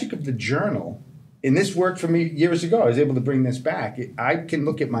the magic of the journal. And this worked for me years ago. I was able to bring this back. I can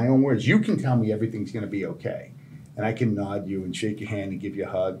look at my own words. You can tell me everything's going to be okay. And I can nod you and shake your hand and give you a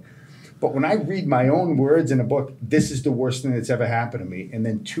hug. But when I read my own words in a book, this is the worst thing that's ever happened to me. And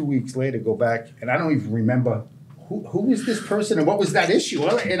then 2 weeks later, go back, and I don't even remember who was this person and what was that issue?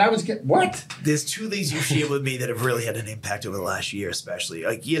 And I was what? There's two things you shared with me that have really had an impact over the last year, especially.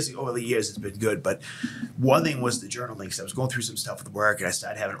 Like over the years, it's been good. But one thing was the journaling. Because I was going through some stuff with work, and I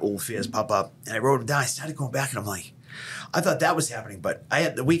started having old fears pop up. And I wrote them down. I started going back, and I'm like, I thought that was happening. But I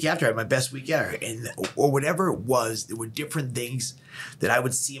had the week after, I had my best week ever. Or whatever it was, there were different things that I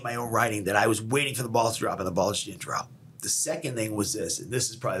would see in my own writing that I was waiting for the ball to drop, and the ball just didn't drop. The second thing was this, and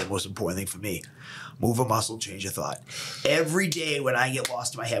this is probably the most important thing for me. Move a muscle, change a thought. Every day when I get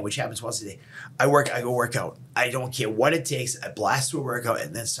lost in my head, which happens once a day, I go work out. I don't care what it takes. I blast through a workout,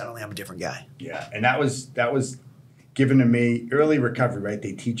 and then suddenly I'm a different guy. Yeah, and that was given to me early recovery, right?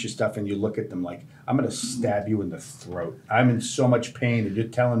 They teach you stuff, and you look at them like, I'm going to stab you in the throat. I'm in so much pain, and you're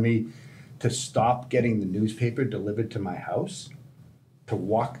telling me to stop getting the newspaper delivered to my house, to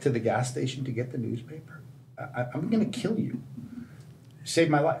walk to the gas station to get the newspaper. I'm going to kill you. Saved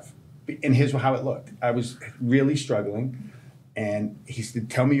my life. And here's how it looked. I was really struggling, and he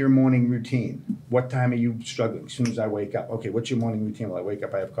said, tell me your morning routine. What time are you struggling? As soon as I wake up. Okay, what's your morning routine? Well, I wake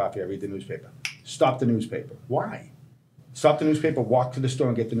up, I have coffee, I read the newspaper. Stop the newspaper. Why? Stop the newspaper, walk to the store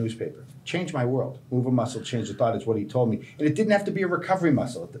and get the newspaper. Change my world. Move a muscle, change a thought is what he told me. And it didn't have to be a recovery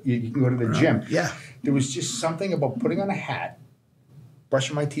muscle. You can go to the gym. Yeah. There was just something about putting on a hat,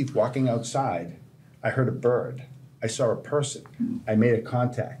 brushing my teeth, walking outside. I heard a bird. I saw a person. I made a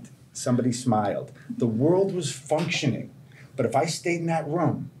contact. Somebody smiled. The world was functioning. But if I stayed in that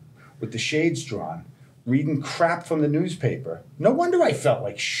room with the shades drawn, reading crap from the newspaper, no wonder I felt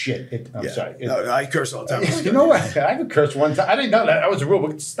like shit. I'm sorry. No, I curse all the time. You know what? I haven't cursed one time. I didn't know that was a rule. We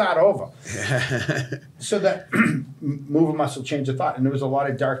could start over. So that move a muscle, change a thought. And there was a lot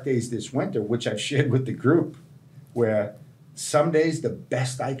of dark days this winter, which I've shared with the group, where some days the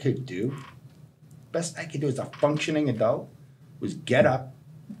best I could do as a functioning adult was get up,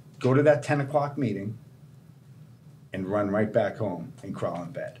 go to that 10 o'clock meeting, and run right back home and crawl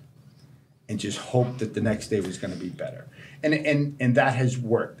in bed and just hope that the next day was going to be better. And that has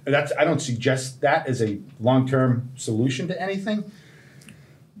worked. I don't suggest that as a long-term solution to anything,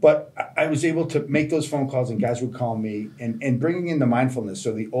 but I was able to make those phone calls, and guys would call me, and bringing in the mindfulness.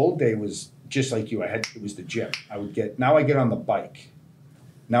 So the old day was just like you. It was the gym. Now I get on the bike.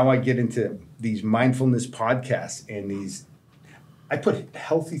 Now I get into these mindfulness podcasts and I put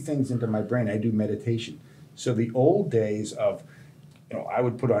healthy things into my brain. I do meditation. So the old days of, I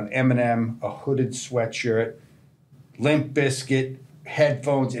would put on Eminem, a hooded sweatshirt, Limp Bizkit,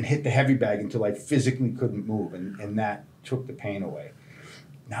 headphones, and hit the heavy bag until I physically couldn't move, and that took the pain away.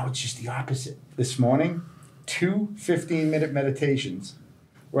 Now it's just the opposite. This morning, 2 15-minute meditations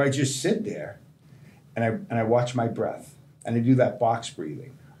where I just sit there and I watch my breath, and I do that box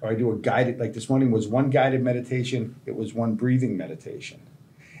breathing, or I do a guided, like this morning was one guided meditation, it was one breathing meditation.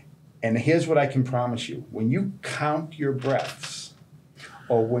 And here's what I can promise you. When you count your breaths,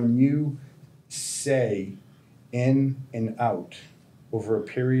 or when you say in and out over a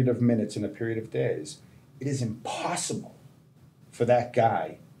period of minutes and a period of days, it is impossible for that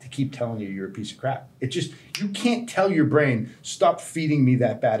guy to keep telling you you're a piece of crap. You can't tell your brain, stop feeding me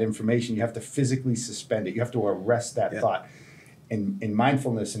that bad information. You have to physically suspend it. You have to arrest that thought. And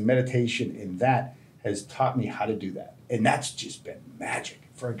mindfulness and meditation and that has taught me how to do that. And that's just been magic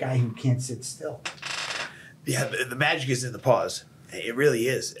for a guy who can't sit still. Yeah, the magic is in the pause. It really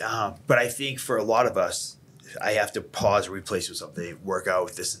is. But I think for a lot of us, I have to pause, replace with something, work out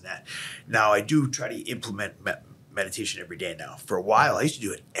with this and that. Now, I do try to implement meditation every day now. For a while, I used to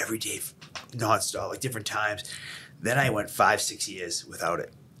do it every day, nonstop, like different times. Then I went 5-6 years without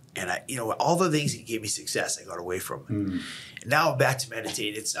it. And all the things that gave me success, I got away from it. And now I'm back to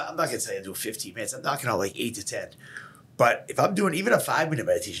meditating. I'm not going to say I do 15 minutes. I'm knocking out like 8 to 10. But if I'm doing even a 5-minute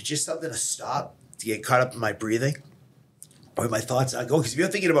meditation, just something to stop, to get caught up in my breathing, or my thoughts on go. Because if you're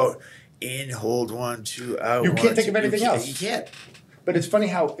thinking about in, hold, 1, 2, out. You can't think of anything else. You can't. But it's funny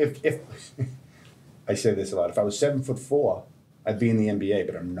how if I say this a lot, if I was 7'4", I'd be in the NBA,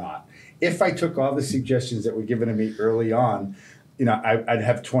 but I'm not. If I took all the suggestions that were given to me early on, I'd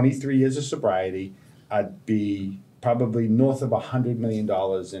have 23 years of sobriety. I'd be probably north of $100 million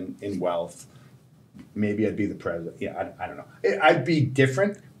in wealth. Maybe I'd be the president. Yeah, I don't know. I'd be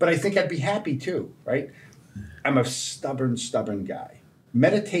different, but I think I'd be happy too, right? I'm a stubborn guy.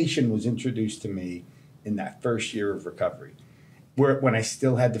 Meditation was introduced to me in that first year of recovery, when I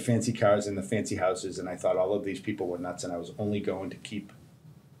still had the fancy cars and the fancy houses, and I thought all of these people were nuts, and I was only going to keep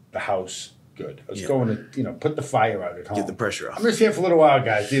the house good. I was going to, put the fire out at home. Get the pressure off. I'm just here for a little while,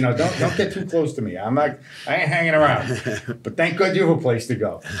 guys. Don't get too close to me. I ain't hanging around. But thank God you have a place to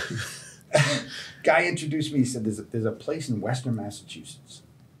go. Guy introduced me. He said, "There's a place in Western Massachusetts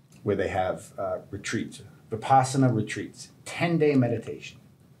where they have retreats, Vipassana retreats, 10-day meditation."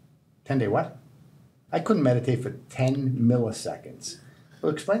 10-day what? I couldn't meditate for 10 milliseconds.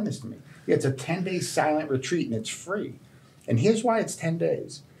 Well, explain this to me. Yeah, it's a 10-day silent retreat, and it's free. And here's why it's 10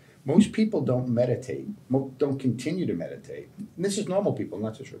 days. Most people don't meditate, don't continue to meditate. And this is normal people,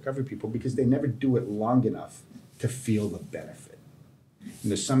 not just recovery people, because they never do it long enough to feel the benefit.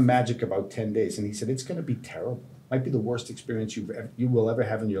 And there's some magic about 10 days. And he said, it's going to be terrible. Might be the worst experience you will ever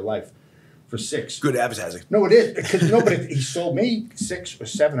have in your life for 6. Good advertising. No, it is. Because he sold me 6 or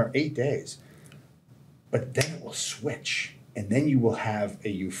 7 or 8 days. But then it will switch. And then you will have a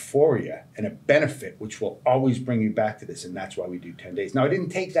euphoria and a benefit, which will always bring you back to this. And that's why we do 10 days. Now, I didn't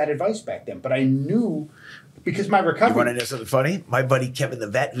take that advice back then, but I knew, because my recovery... You want to know something funny? My buddy Kevin the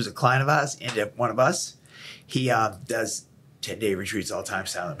vet, who's a client of ours and one of us, he does 10-day retreats all the time,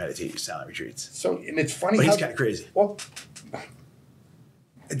 silent meditation, silent retreats. So, and it's funny but he's kind of crazy. Well...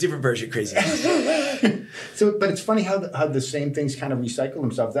 A different version of crazy. But it's funny how the same things kind of recycle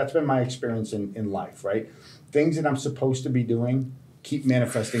themselves. That's been my experience in life, right? Things that I'm supposed to be doing keep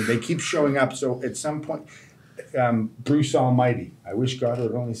manifesting. They keep showing up. So at some point, Bruce Almighty, I wish God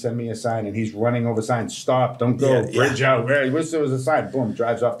would only send me a sign, and he's running over signs. Stop, don't go, bridge out. I wish there was a sign. Boom,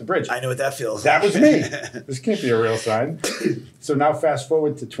 drives off the bridge. I know what that feels like. That was me. This can't be a real sign. So now fast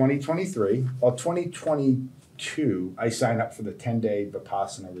forward to 2023, or 2022, I signed up for the 10-day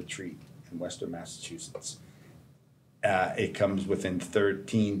Vipassana retreat in Western Massachusetts. It comes within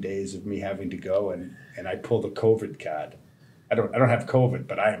 13 days of me having to go, and I pull the COVID card. I don't have COVID,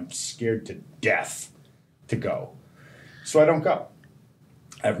 but I am scared to death to go. So I don't go.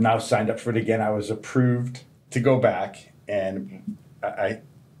 I've now signed up for it again. I was approved to go back, and I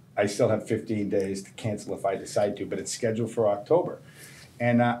I still have 15 days to cancel if I decide to, but it's scheduled for October.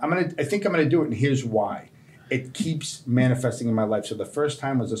 And I think I'm gonna do it, and here's why. It keeps manifesting in my life. So the first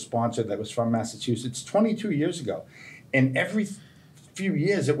time was a sponsor that was from Massachusetts 22 years ago. And every few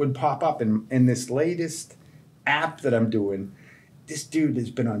years it would pop up. In this latest app that I'm doing, this dude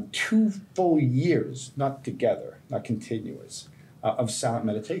has been on 2 full years, not together, not continuous, of silent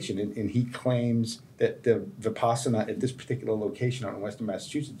meditation. And he claims that the Vipassana at this particular location out in Western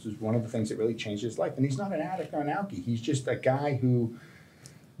Massachusetts was one of the things that really changed his life. And he's not an addict or an alkie. He's just a guy who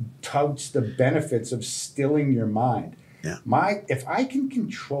touts the benefits of stilling your mind. Yeah. If I can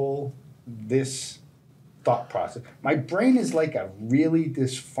control this thought process, my brain is like a really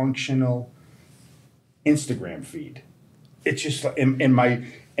dysfunctional Instagram feed. It's just like,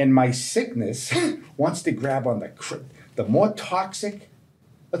 and my sickness wants to grab on the more toxic.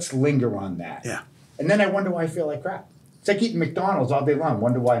 Let's linger on that. Yeah. And then I wonder why I feel like crap. It's like eating McDonald's all day long.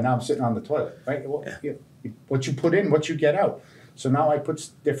 Wonder why now I'm sitting on the toilet, right? Well, what you put in, what you get out. So now I put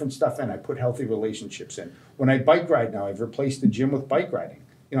different stuff in. I put healthy relationships in. When I bike ride now, I've replaced the gym with bike riding.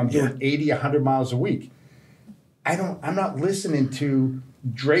 I'm doing 80, 100 miles a week. I'm not listening to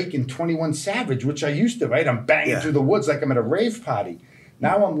Drake and 21 Savage, which I used to, right? I'm banging through the woods like I'm at a rave party.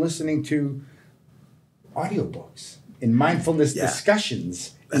 Now I'm listening to audiobooks and mindfulness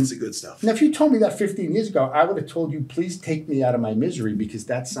discussions. That's the good stuff. Now, if you told me that 15 years ago, I would have told you, please take me out of my misery because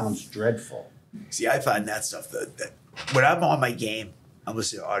that sounds dreadful. See, I find that stuff that when I'm on my game, I'm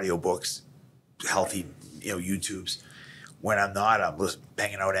listening to audiobooks, healthy, YouTubes. When I'm not, I'm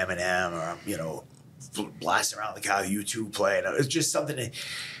banging out Eminem, or I'm, blasting around the car with YouTube playing. It's just something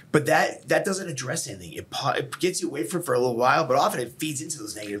but that doesn't address anything. It gets you away from it for a little while, but often it feeds into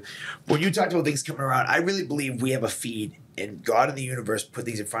those negative. When you talked about things coming around, I really believe we have a feed, and God and the universe put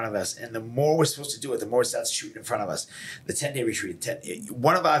things in front of us, and the more we're supposed to do it, the more it starts shooting in front of us. The 10-day retreat.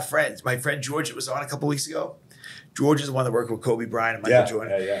 One of our friends, my friend George, that was on a couple weeks ago, George is the one that worked with Kobe Bryant and Michael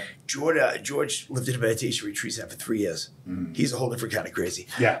Jordan. Yeah. George lived in a meditation retreat center for 3 years. He's a whole different kind of crazy.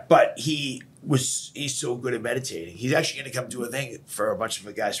 Yeah. But he's so good at meditating. He's actually going to come do a thing for a bunch of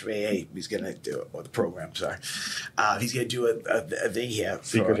the guys from AA. He's going to do the program. Sorry, he's going to do a thing here.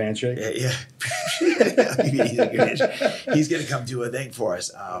 Secret handshake. Yeah. He's going to come do a thing for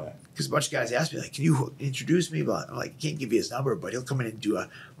us. Because a bunch of guys asked me, like, "Can you introduce me?" But I'm like, "I can't give you his number, but he'll come in and do a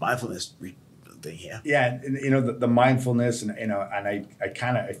mindfulness thing here." Yeah, and the mindfulness, and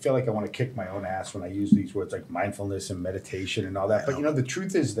I feel like I want to kick my own ass when I use these words like mindfulness and meditation and all that. But the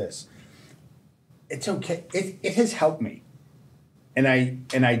truth is this: it's okay. It has helped me, and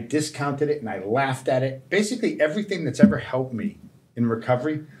I discounted it and I laughed at it. Basically, everything that's ever helped me in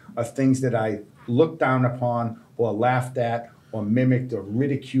recovery are things that I looked down upon or laughed at or mimicked or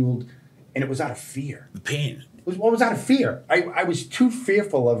ridiculed, and it was out of fear. The pain. It was out of fear. I was too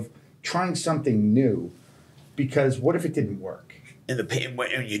fearful of trying something new, because what if it didn't work? And the pain,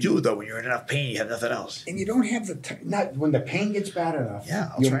 when you do, though, when you're in enough pain, you have nothing else. And you don't have not when the pain gets bad enough. Yeah,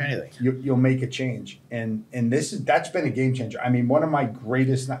 I'll try anything. You'll make a change, and that's been a game changer. I mean, one of my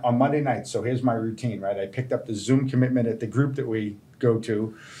greatest on Monday nights. So here's my routine, right? I picked up the Zoom commitment at the group that we go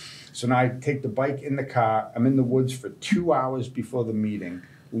to. So now I take the bike in the car. I'm in the woods for 2 hours before the meeting,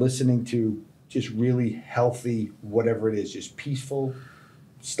 listening to just really healthy, whatever it is, just peaceful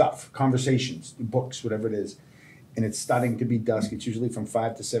stuff, conversations, books, whatever it is. And it's starting to be dusk. It's usually from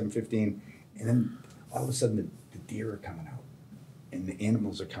 5 to 7:15. And then all of a sudden the deer are coming out and the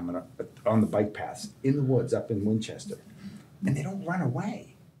animals are coming up on the bike paths in the woods up in Winchester. And they don't run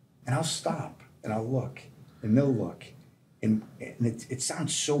away. And I'll stop and I'll look and they'll look. And it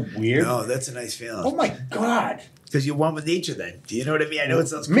sounds so weird. No, that's a nice feeling. Oh my God. Because you're one with nature then. Do you know what I mean? I know it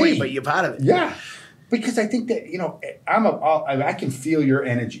sounds corny, but you're part of it. Yeah. Because I think that, I can feel your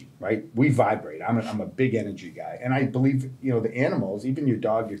energy, right? We vibrate. I'm a big energy guy. And I believe, the animals, even your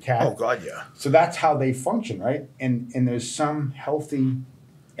dog, your cat. Oh, God, yeah. So that's how they function, right? And there's some healthy,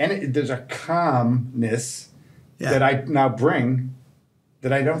 there's a calmness that I now bring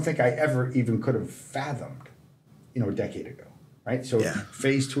that I don't think I ever even could have fathomed, a decade ago, right? So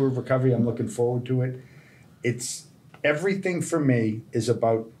phase 2 of recovery, I'm looking forward to it. It's everything for me is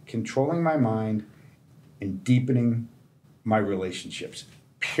about controlling my mind and deepening my relationships,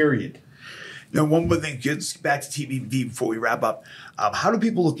 period. Now, one more thing, just back to TBV before we wrap up. How do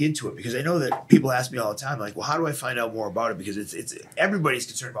people look into it? Because I know that people ask me all the time, like, well, how do I find out more about it? Because it's everybody's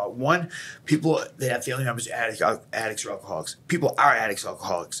concerned about, one, people that have family members addicts or alcoholics. People are addicts or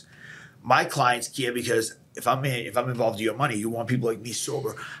alcoholics. My clients care because if I'm involved with your money, you want people like me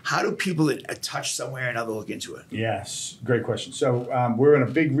sober. How do people that touch somewhere or another look into it? Yes, great question. So we're in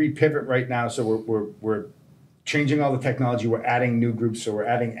a big repivot right now. So we're changing all the technology. We're adding new groups. So we're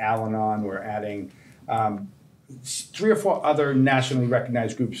adding Al-Anon. We're adding 3 or 4 other nationally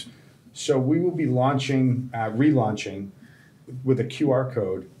recognized groups. So we will be relaunching with a QR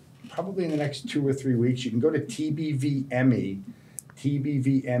code probably in the next 2 or 3 weeks. You can go to tbvme.com.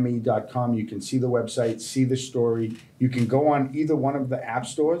 You can see the website, see the story. You can go on either one of the app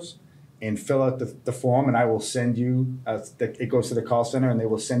stores and fill out the form, and I will send you, it goes to the call center, and they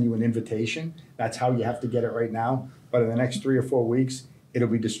will send you an invitation. That's how you have to get it right now. But in the next 3 or 4 weeks, it'll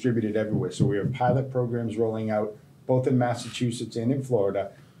be distributed everywhere. So we have pilot programs rolling out both in Massachusetts and in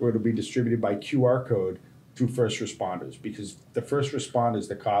Florida, where it'll be distributed by QR code through first responders, because the first responders,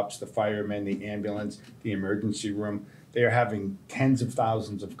 the cops, the firemen, the ambulance, the emergency room, they are having tens of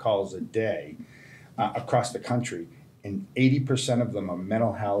thousands of calls a day across the country, and 80% of them are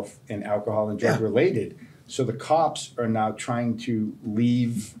mental health and alcohol and drug related. So the cops are now trying to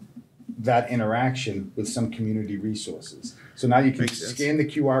leave that interaction with some community resources. So now you can scan the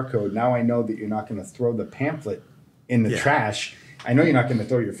QR code. Now I know that you're not going to throw the pamphlet in the trash. I know you're not going to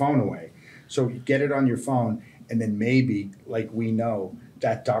throw your phone away. So you get it on your phone, and then maybe, like we know,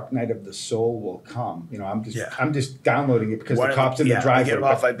 that dark night of the soul will come. You know, I'm just downloading it because the cops in the driveway. I get them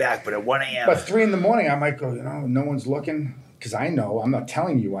off my back, but at 1 a.m. But 3 in the morning, I might go, no one's looking, because I know. I'm not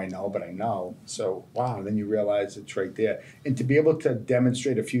telling you I know, but I know. So, wow, then you realize it's right there. And to be able to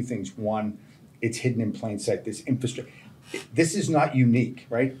demonstrate a few things. One, it's hidden in plain sight. This infrastructure. This is not unique,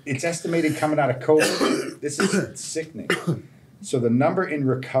 right? It's estimated coming out of COVID. This is sickening. So the number in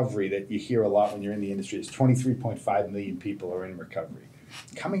recovery that you hear a lot when you're in the industry is 23.5 million people are in recovery.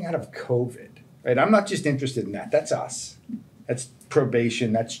 Coming out of COVID, right? I'm not just interested in that. That's us. That's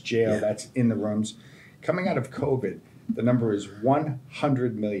probation. That's jail. That's in the rooms. Coming out of COVID, the number is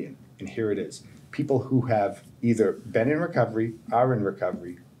 100 million. And here it is. People who have either been in recovery, are in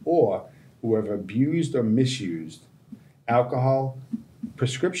recovery, or who have abused or misused alcohol,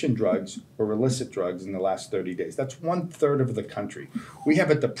 prescription drugs, or illicit drugs in the last 30 days. That's 1/3 of the country. We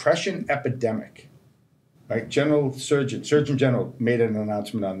have a depression epidemic. Right? Surgeon General made an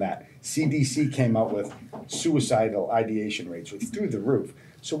announcement on that. CDC came out with suicidal ideation rates through the roof.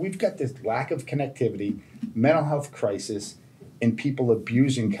 So we've got this lack of connectivity, mental health crisis, and people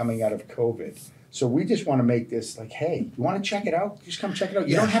abusing coming out of COVID. So we just want to make this like, hey, you want to check it out? Just come check it out.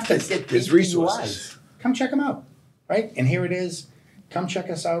 You don't have to get there's resources. Come check them out. Right? And here it is. Come check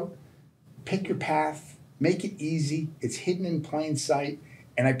us out. Pick your path. Make it easy. It's hidden in plain sight.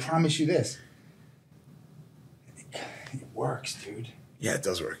 And I promise you this. It works, dude. Yeah, it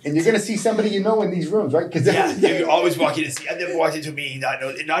does work. And you're going to see somebody you know in these rooms, right? Because you always walk in and see. I've never walked into a meeting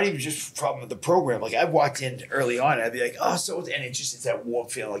not even just from the program. Like I've walked in early on, and I'd be like, oh, so, and it's that warm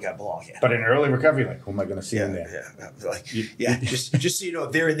feeling like I belong here. But in early recovery, like, who am I going to see in there? Just so you know,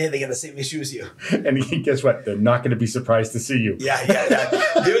 if they're in there, they got the same issue as you. And guess what? They're not going to be surprised to see you. Yeah.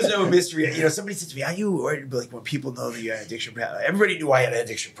 There's no mystery. Somebody said to me, "Are you worried?" Like when people know that you had an addiction problem. Everybody knew I had an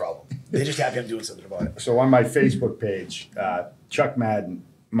addiction problem. They're just happy I'm doing something about it. So on my Facebook page, Chuck Madden,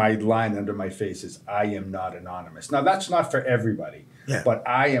 my line under my face is, I am not anonymous. Now, that's not for everybody, but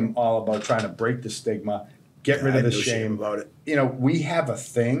I am all about trying to break the stigma, get rid of the shame about it. We have a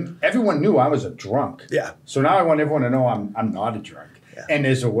thing. Everyone knew I was a drunk. Yeah. So now I want everyone to know I'm not a drunk. Yeah. And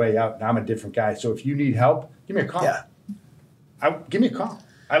there's a way out, and I'm a different guy. So if you need help, give me a call. Yeah. Give me a call.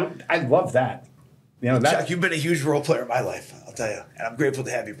 I love that. Chuck, you've been a huge role player in my life, I'll tell you, and I'm grateful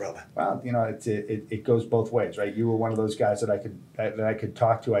to have you, brother. Well, it goes both ways, right? You were one of those guys that I could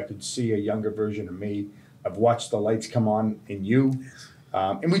talk to. I could see a younger version of me. I've watched the lights come on in you,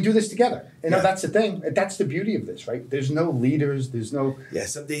 and we do this together. That's the thing. That's the beauty of this, right? There's no leaders. There's no. Yeah,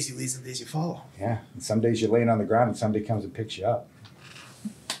 some days you lead, some days you follow. Yeah, and some days you're laying on the ground, and somebody comes and picks you up.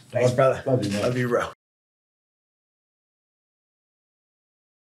 Thanks, brother. Love you, man. Love you, bro.